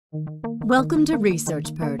Welcome to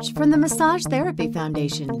Research Perch from the Massage Therapy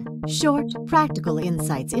Foundation. Short, practical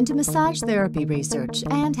insights into massage therapy research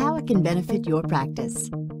and how it can benefit your practice.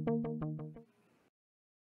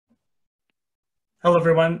 Hello,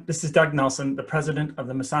 everyone. This is Doug Nelson, the president of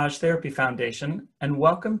the Massage Therapy Foundation, and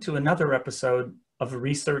welcome to another episode of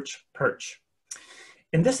Research Perch.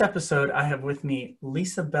 In this episode, I have with me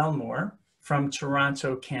Leisa Bellmore from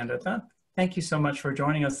Toronto, Canada. Thank you so much for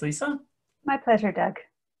joining us, Leisa. My pleasure, Doug.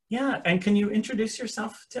 Yeah, and can you introduce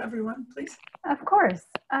yourself to everyone, please? Of course.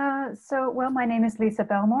 My name is Leisa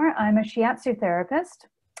Bellmore. I'm a Shiatsu therapist.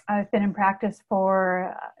 I've been in practice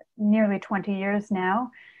for nearly 20 years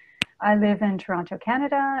now. I live in Toronto,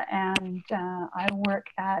 Canada, and I work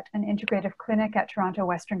at an integrative clinic at Toronto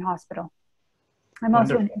Western Hospital. I'm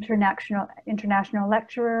also an international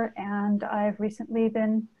lecturer, and I've recently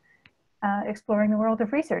been exploring the world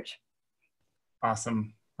of research.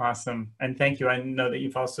 Awesome. Awesome. And thank you. I know that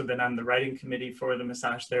you've also been on the writing committee for the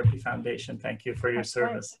Massage Therapy Foundation. Thank you for your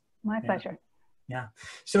service. My pleasure. Yeah.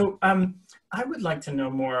 So I would like to know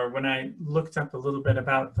more. When I looked up a little bit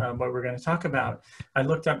about what we're going to talk about, I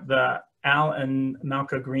looked up the Al and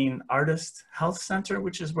Malka Green Artist Health Center,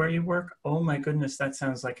 which is where you work. Oh my goodness, that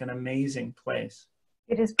sounds like an amazing place.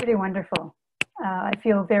 It is pretty wonderful. I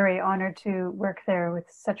feel very honored to work there with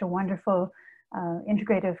such a wonderful,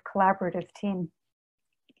 integrative, collaborative team.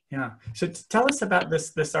 Yeah. So tell us about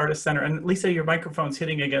this artist center. And Leisa, your microphone's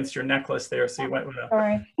hitting against your necklace there. So you went with a...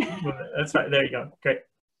 Sorry. That's right. There you go. Great.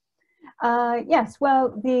 Yes.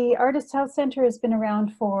 Well, the Artist Health Center has been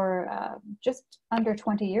around for just under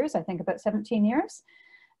 20 years, I think about 17 years.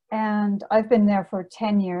 And I've been there for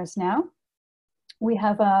 10 years now. We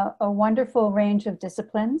have a wonderful range of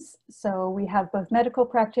disciplines. So we have both medical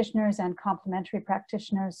practitioners and complementary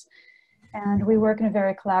practitioners. And we work in a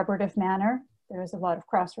very collaborative manner. There's a lot of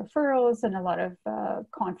cross referrals and a lot of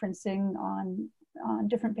conferencing on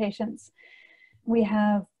different patients. We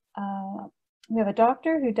have a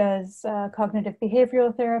doctor who does cognitive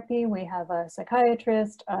behavioral therapy. We have a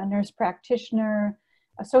psychiatrist, a nurse practitioner,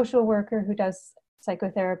 a social worker who does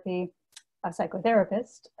psychotherapy, a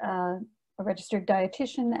psychotherapist, a registered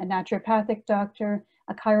dietitian, a naturopathic doctor,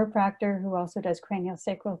 a chiropractor who also does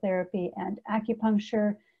craniosacral therapy and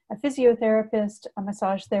acupuncture, a physiotherapist, a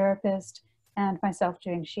massage therapist, and myself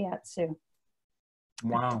doing Shiatsu.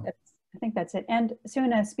 Wow. I think that's it. And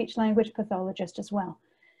soon a speech-language pathologist as well.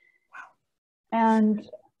 Wow. And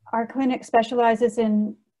our clinic specializes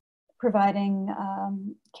in providing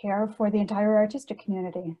care for the entire artistic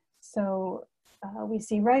community. So we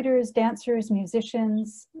see writers, dancers,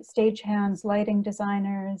 musicians, stagehands, lighting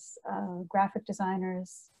designers, graphic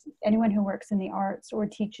designers. Anyone who works in the arts or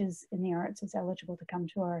teaches in the arts is eligible to come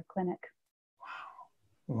to our clinic.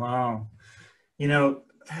 Wow. You know,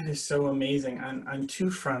 that is so amazing on two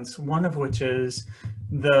fronts, one of which is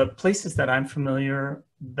the places that I'm familiar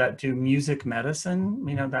that do music medicine,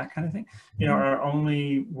 you know, that kind of thing, you know, are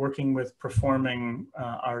only working with performing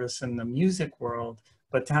artists in the music world,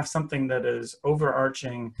 but to have something that is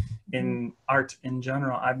overarching in art in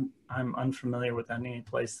general, I'm unfamiliar with any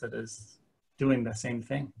place that is doing the same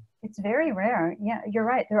thing. It's very rare. Yeah, you're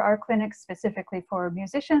right. There are clinics specifically for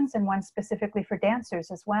musicians and one specifically for dancers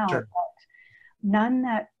as well. Sure. But none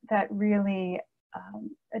that really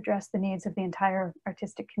address the needs of the entire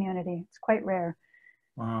artistic community. It's quite rare.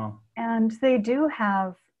 Wow. And they do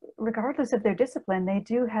have, regardless of their discipline, they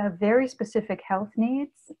do have very specific health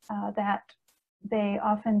needs that they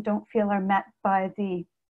often don't feel are met by the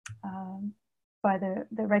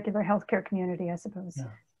regular healthcare community, I suppose.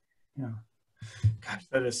 Yeah. Yeah. Gosh,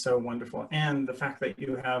 that is so wonderful. And the fact that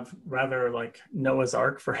you have rather like Noah's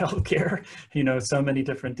Ark for healthcare, you know, so many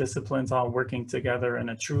different disciplines all working together in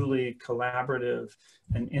a truly collaborative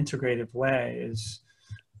and integrative way is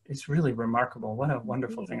really remarkable. What a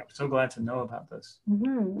wonderful thing. I'm so glad to know about this.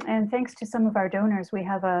 Mm-hmm. And thanks to some of our donors, we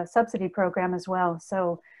have a subsidy program as well.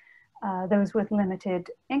 So those with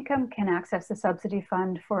limited income can access the subsidy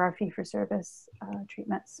fund for our fee-for-service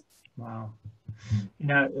treatments. Wow. You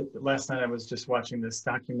know, last night I was just watching this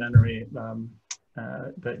documentary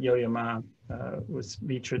that Yo-Yo Ma was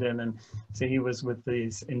featured in, and so he was with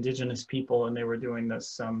these indigenous people, and they were doing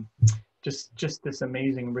this just this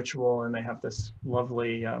amazing ritual, and they have this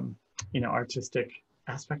lovely you know, artistic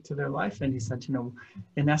aspect to their life. And he said, you know,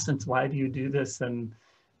 in essence, why do you do this? And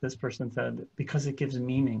this person said, because it gives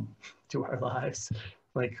meaning to our lives.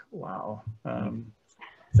 Like, wow.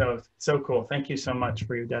 So cool. Thank you so much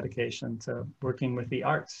for your dedication to working with the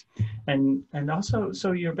arts. And also,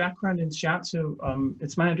 so your background in Shiatsu,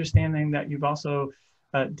 it's my understanding that you've also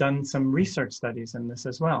done some research studies in this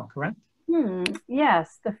as well, correct?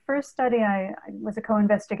 Yes, the first study I was a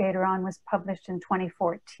co-investigator on was published in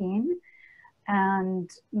 2014. And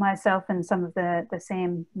myself and some of the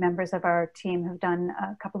same members of our team have done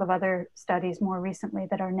a couple of other studies more recently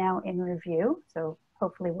that are now in review. So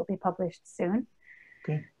hopefully will be published soon.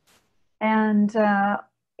 Okay. And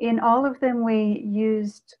in all of them, we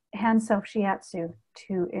used hand self-Shiatsu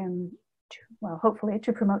well, hopefully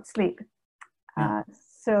to promote sleep. Yeah.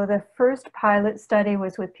 So the first pilot study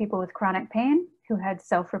was with people with chronic pain who had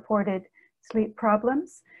self-reported sleep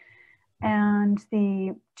problems. And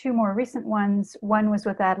the two more recent ones, one was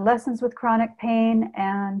with adolescents with chronic pain,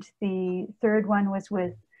 and the third one was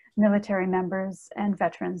with military members and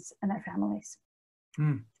veterans and their families.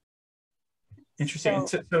 Interesting.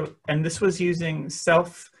 So, and this was using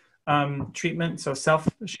treatment, so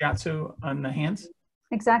self-Shiatsu on the hands?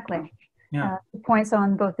 Exactly. Yeah. Points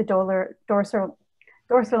on both the dorsal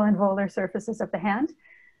and volar surfaces of the hand.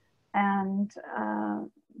 And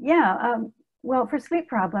well, for sleep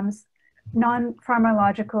problems,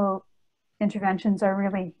 non-pharmacological interventions are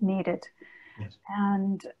really needed. Yes.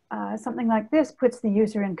 And something like this puts the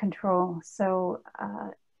user in control. So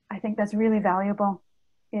I think that's really valuable.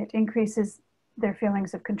 It increases their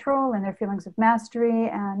feelings of control and their feelings of mastery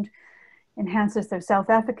and enhances their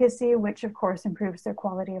self-efficacy, which of course improves their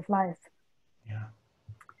quality of life. Yeah.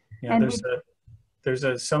 Yeah, and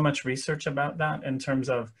there's so much research about that in terms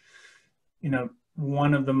of,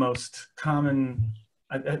 one of the most common,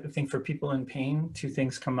 I think for people in pain, two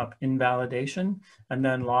things come up: invalidation and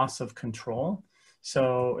then loss of control.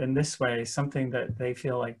 So in this way, something that they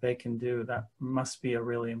feel like they can do, that must be a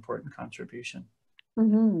really important contribution.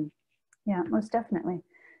 Mm-hmm. Yeah, most definitely.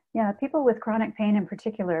 Yeah, people with chronic pain in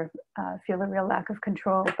particular feel a real lack of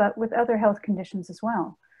control, but with other health conditions as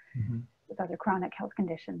well, with other chronic health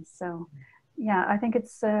conditions. So yeah, I think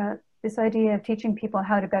it's this idea of teaching people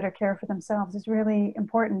how to better care for themselves is really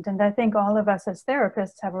important. And I think all of us as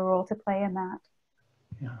therapists have a role to play in that.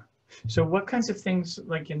 Yeah. So what kinds of things,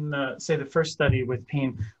 like in say the first study with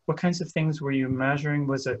pain, what kinds of things were you measuring?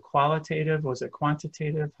 Was it qualitative? Was it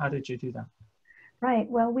quantitative? How did you do that? Right.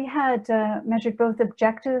 Well, we had measured both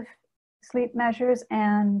objective sleep measures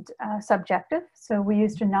and subjective. So we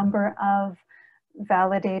used a number of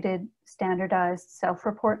validated, standardized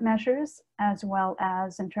self-report measures, as well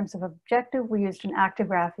as in terms of objective, we used an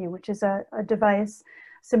actigraphy, which is a device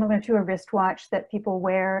similar to a wristwatch that people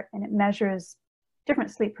wear, and it measures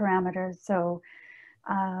different sleep parameters. So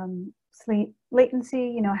sleep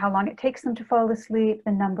latency, how long it takes them to fall asleep,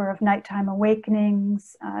 the number of nighttime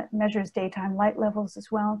awakenings, measures daytime light levels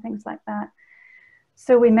as well, things like that.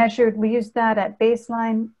 So we used that at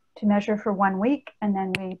baseline to measure for 1 week, and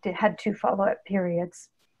then we had 2 follow-up periods.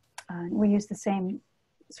 We used the same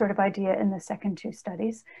sort of idea in the second 2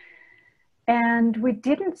 studies. And we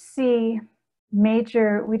didn't see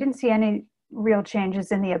any real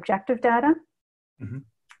changes in the objective data.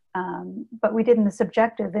 But we did in the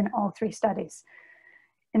subjective in all 3 studies.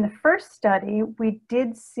 In the first study, we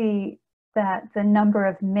did see that the number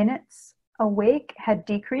of minutes awake had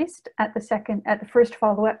decreased at the first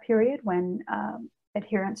follow-up period when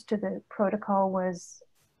adherence to the protocol was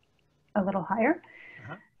a little higher.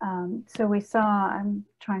 So we saw, I'm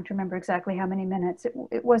trying to remember exactly how many minutes.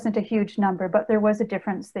 It wasn't a huge number, but there was a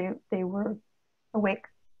difference. They were awake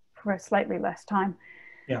for a slightly less time.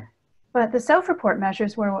 Yeah. But the self-report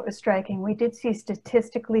measures were what was striking. We did see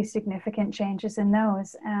statistically significant changes in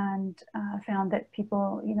those, and found that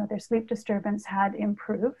people, their sleep disturbance had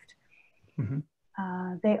improved.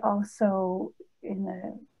 They also, in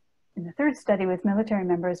the third study with military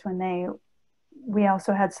members, we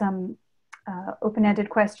also had some open-ended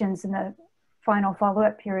questions in the final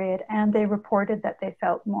follow-up period, and they reported that they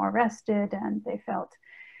felt more rested, and they felt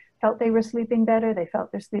they were sleeping better. They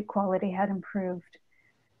felt their sleep quality had improved.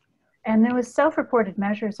 And those self-reported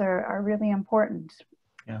measures are really important.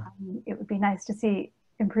 Yeah. It would be nice to see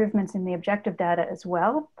improvements in the objective data as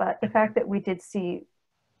well, but the fact that we did see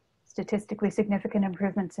statistically significant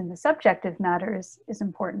improvements in the subjective matters is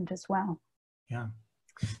important as well. Yeah.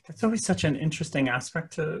 That's always such an interesting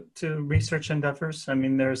aspect to research endeavors. I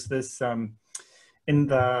mean, there's this in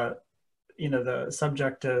the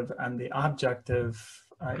subjective and the objective.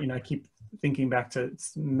 I keep thinking back to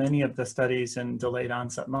many of the studies in delayed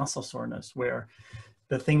onset muscle soreness, where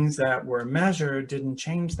the things that were measured didn't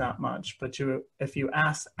change that much, but if you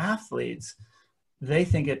ask athletes, they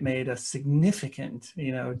think it made a significant,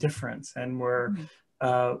 difference, and were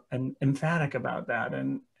and emphatic about that.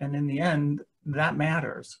 And in the end, that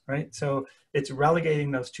matters, right? So it's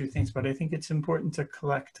relegating those 2 things, but I think it's important to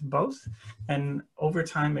collect both. And over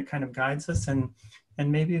time, it kind of guides us. And,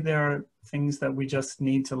 and maybe there are things that we just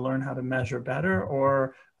need to learn how to measure better,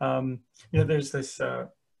 or there's this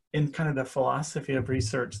in kind of the philosophy of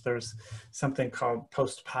research, there's something called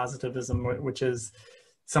post-positivism, which is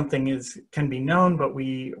something can be known, but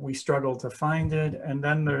we struggle to find it. And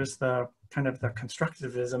then there's the kind of the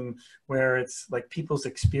constructivism, where it's like people's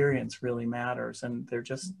experience really matters, and they're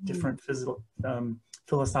just different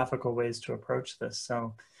philosophical ways to approach this.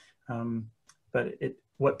 So, but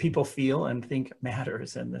what people feel and think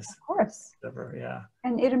matters in this. Of course. Endeavor, yeah.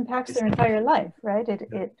 And it impacts their entire life, right?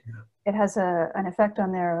 It has an effect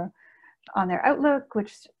on their outlook,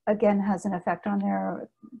 which again has an effect on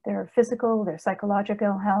their physical, their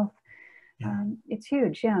psychological health. Yeah. It's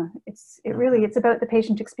huge. Yeah, it's about the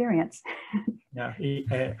patient experience. Yeah,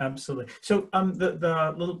 absolutely. So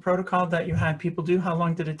the little protocol that you had people do, how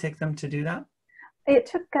long did it take them to do that? It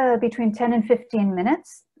took between 10 and 15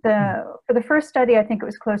 minutes. For the first study, I think it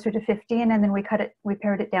was closer to 15, and then we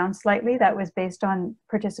pared it down slightly. That was based on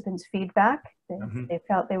participants' feedback. They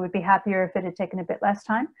felt they would be happier if it had taken a bit less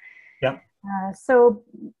time. Yeah. So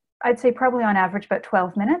I'd say probably on average about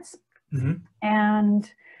 12 minutes.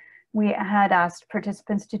 And we had asked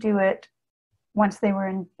participants to do it once they were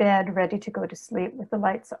in bed, ready to go to sleep with the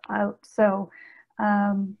lights out. So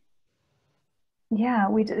yeah,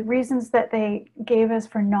 reasons that they gave us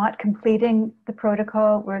for not completing the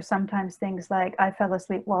protocol were sometimes things like, I fell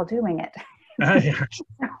asleep while doing it.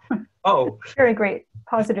 Oh. Very great,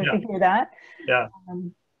 positive to hear that. Yeah.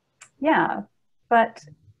 Yeah, but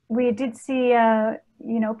we did see,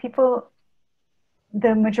 people,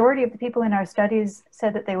 the majority of the people in our studies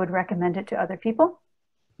said that they would recommend it to other people.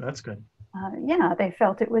 That's good. Yeah, they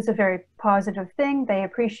felt it was a very positive thing. They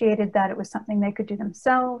appreciated that it was something they could do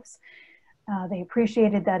themselves. They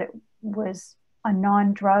appreciated that it was a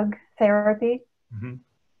non-drug therapy.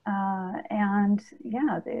 And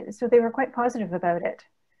yeah, so they were quite positive about it.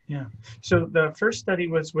 Yeah. So the first study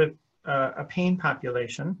was with a pain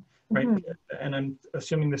population, right? And I'm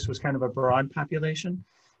assuming this was kind of a broad population.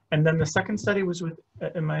 And then the second study was with,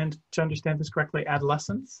 am I to understand this correctly,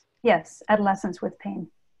 adolescents? Yes, adolescents with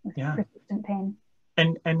pain, with Yeah. persistent pain.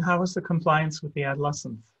 And how was the compliance with the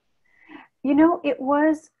adolescents? It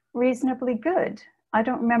was reasonably good. I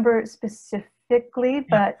don't remember specifically,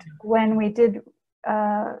 but when we did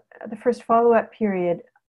the first follow-up period,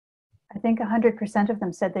 I think 100% of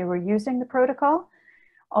them said they were using the protocol,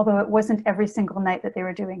 although it wasn't every single night that they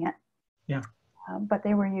were doing it. Yeah. But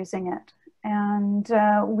they were using it. And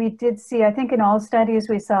we did see, I think in all studies,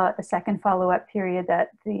 we saw at the second follow-up period that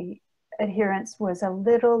the adherence was a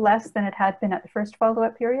little less than it had been at the first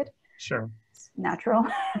follow-up period. Sure. It's natural.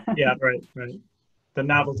 Yeah, right. The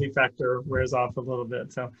novelty factor wears off a little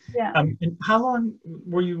bit. So, yeah. And how long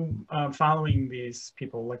were you following these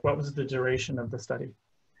people? Like, what was the duration of the study?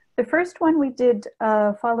 The first one we did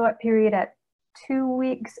a follow-up period at 2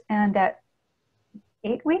 weeks and at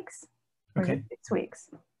 8 weeks. Okay. 6 weeks.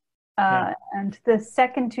 And the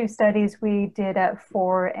second two studies we did at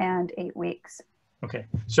 4 and 8 weeks. Okay.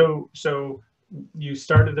 So you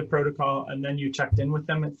started the protocol and then you checked in with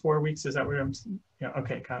them at 4 weeks. Is that what I'm saying? Yeah.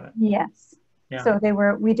 Okay. Got it. Yes. Yeah. So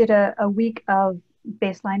we did a week of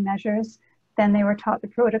baseline measures. Then they were taught the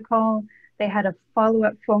protocol. They had a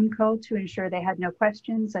follow-up phone call to ensure they had no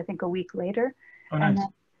questions, I think a week later. Oh, nice. And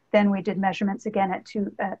then we did measurements again at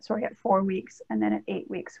 4 weeks, and then at 8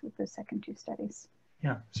 weeks with the second two studies.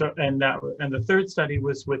 Yeah. So, and the third study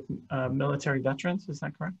was with military veterans. Is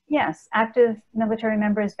that correct? Yes. Active military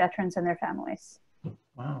members, veterans, and their families.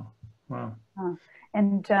 Wow.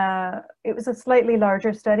 And it was a slightly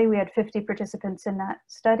larger study. We had 50 participants in that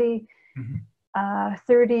study,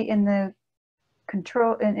 30 in the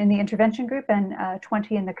control in the intervention group, and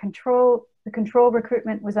 20 in the control. The control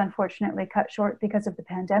recruitment was unfortunately cut short because of the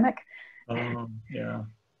pandemic. Yeah.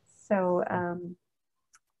 So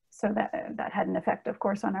that had an effect, of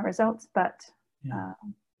course, on our results. But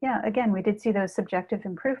again, we did see those subjective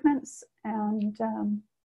improvements, and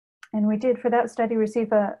we did for that study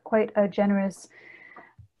receive quite a generous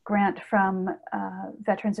grant from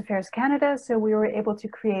Veterans Affairs Canada. So we were able to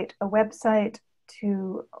create a website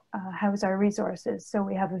to house our resources. So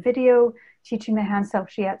we have a video teaching the hand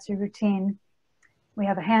self-Shiatsu routine. We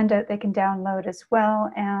have a handout they can download as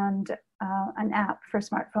well, and an app for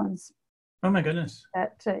smartphones. Oh my goodness.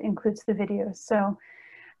 That includes the videos. So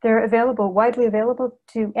they're widely available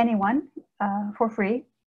to anyone for free.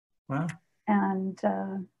 Wow. And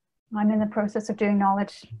I'm in the process of doing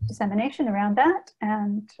knowledge dissemination around that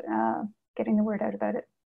and getting the word out about it.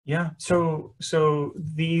 Yeah. So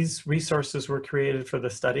these resources were created for the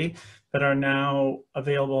study that are now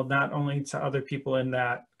available not only to other people in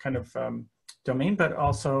that kind of domain, but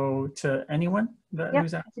also to anyone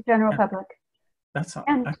who's Yep, the general public. That's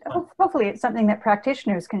And excellent. hopefully it's something that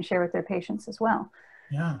practitioners can share with their patients as well.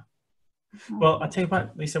 Yeah. Well, I'll tell you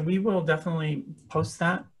what, Lisa, we will definitely post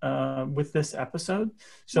that with this episode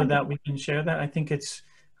so that we can share that. I think it's,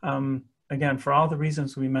 again, for all the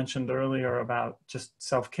reasons we mentioned earlier about just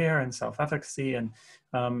self-care and self-efficacy, and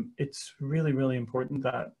it's really, really important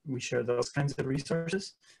that we share those kinds of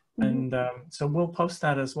resources. And so we'll post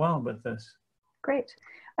that as well with this. Great.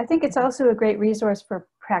 I think it's also a great resource for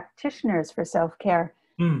practitioners for self-care,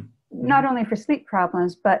 not only for sleep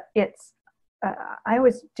problems, but it's, I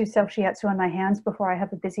always do self-Shiatsu on my hands before I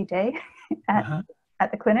have a busy day at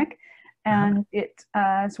the clinic. And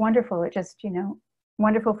it's wonderful. It just,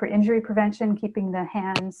 wonderful for injury prevention, keeping the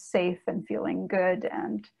hands safe and feeling good,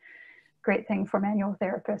 and great thing for manual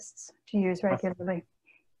therapists to use regularly.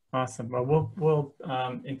 Awesome. Well, we'll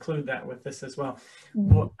include that with this as well.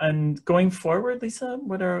 And going forward, Lisa,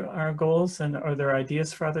 what are our goals, and are there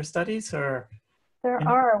ideas for other studies? Or there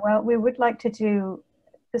are. Well, we would like to do,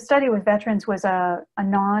 the study with veterans was a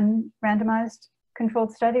non-randomized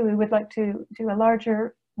controlled study. We would like to do a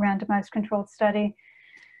larger randomized controlled study.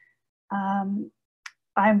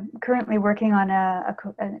 I'm currently working on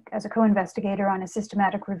as a co-investigator on a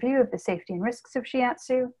systematic review of the safety and risks of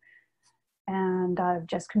Shiatsu. And I've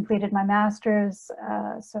just completed my master's,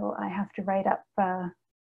 so I have to write up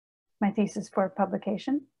my thesis for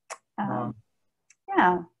publication.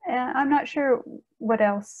 Yeah, and I'm not sure what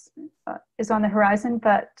else is on the horizon,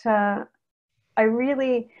 but I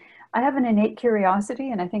have an innate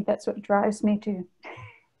curiosity, and I think that's what drives me to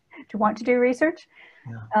want to do research.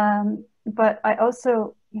 But I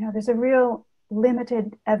also, there's a real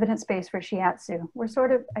limited evidence base for Shiatsu. We're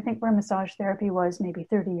sort of, I think, where massage therapy was maybe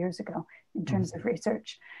 30 years ago in terms of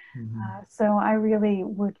research. So I really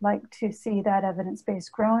would like to see that evidence base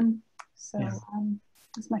grown. So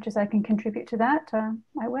as much as I can contribute to that,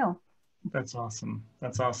 I will. That's awesome.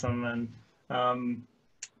 That's awesome. And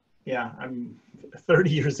yeah, 30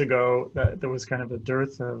 years ago, there was kind of a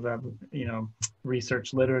dearth of,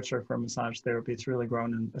 research literature for massage therapy. It's really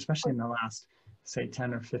grown, and especially in the last, say,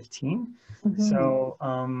 10 or 15. So,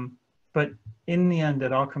 but in the end,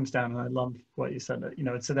 it all comes down, and I love what you said, that,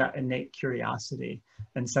 it's that innate curiosity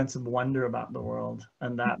and sense of wonder about the world.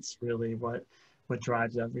 And that's really what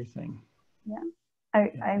drives everything. Yeah.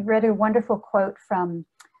 I read a wonderful quote from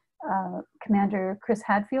Commander Chris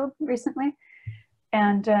Hadfield recently.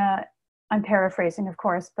 And I'm paraphrasing, of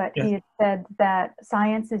course, but he had said that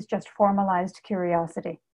science is just formalized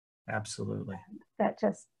curiosity. Absolutely. That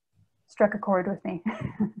just struck a chord with me.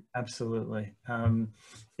 Absolutely.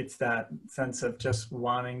 It's that sense of just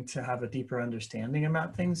wanting to have a deeper understanding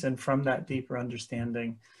about things. And from that deeper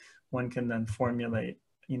understanding, one can then formulate,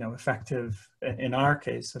 effective, in our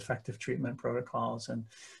case, effective treatment protocols. And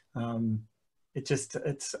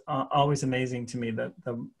it's always amazing to me that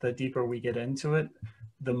the deeper we get into it,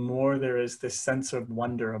 the more there is this sense of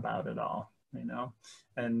wonder about it all,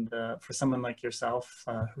 and for someone like yourself,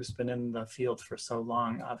 who's been in the field for so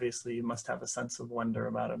long, obviously you must have a sense of wonder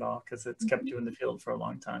about it all, because it's kept you in the field for a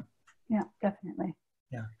long time. Yeah, definitely.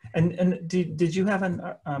 Yeah. And did you have an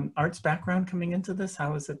arts background coming into this?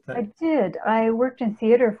 How is it that? I did. I worked in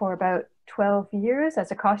theater for about 12 years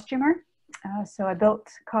as a costumer. So I built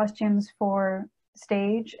costumes for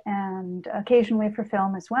stage and occasionally for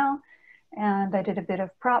film as well. And I did a bit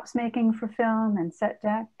of props making for film and set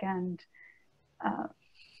deck, and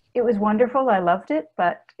it was wonderful. I loved it,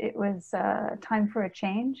 but it was time for a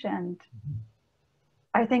change. And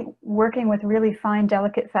I think working with really fine,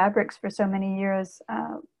 delicate fabrics for so many years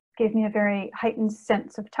gave me a very heightened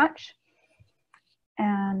sense of touch.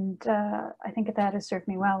 And I think that has served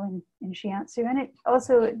me well in Shiatsu. And it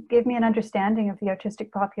also gave me an understanding of the autistic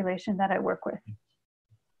population that I work with.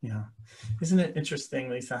 Yeah. Isn't it interesting,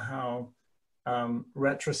 Lisa, how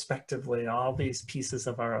retrospectively all these pieces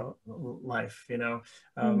of our life,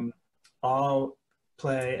 all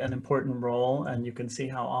play an important role, and you can see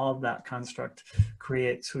how all of that construct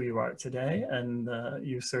creates who you are today. And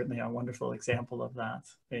you certainly are a wonderful example of that,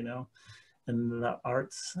 in the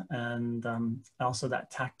arts, and also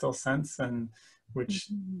that tactile sense, and which,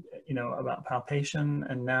 about palpation,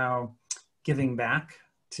 and now giving back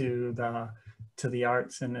to the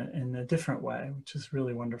arts in a different way, which is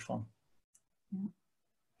really wonderful.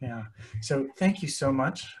 Yeah. So thank you so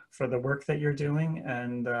much for the work that you're doing,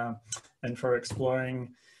 and for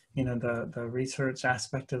exploring, the research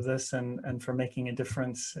aspect of this, and for making a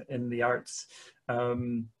difference in the arts.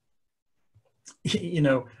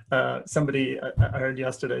 Somebody I heard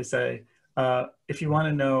yesterday say, if you want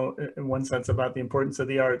to know in one sense about the importance of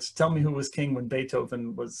the arts, tell me who was king when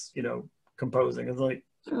Beethoven was, composing. It's like,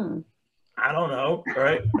 I don't know,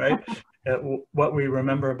 right? What we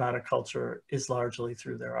remember about a culture is largely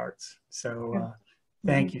through their arts. So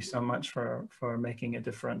thank you so much for making a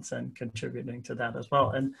difference and contributing to that as well.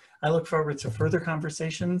 And I look forward to further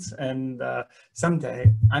conversations. And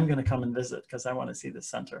someday I'm going to come and visit because I want to see the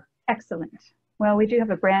center. Excellent. Well, we do have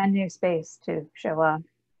a brand new space to show off.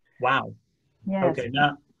 Wow. Yes. Okay,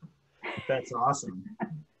 now that's awesome.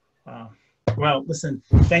 Wow. Well, listen,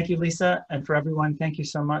 thank you, Leisa. And for everyone, thank you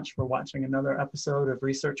so much for watching another episode of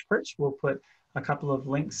Research Perch. We'll put a couple of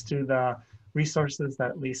links to the resources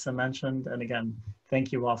that Leisa mentioned. And again,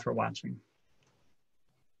 thank you all for watching.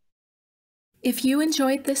 If you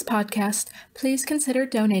enjoyed this podcast, please consider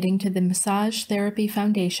donating to the Massage Therapy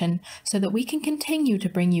Foundation so that we can continue to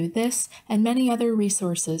bring you this and many other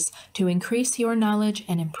resources to increase your knowledge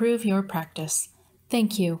and improve your practice.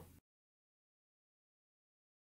 Thank you.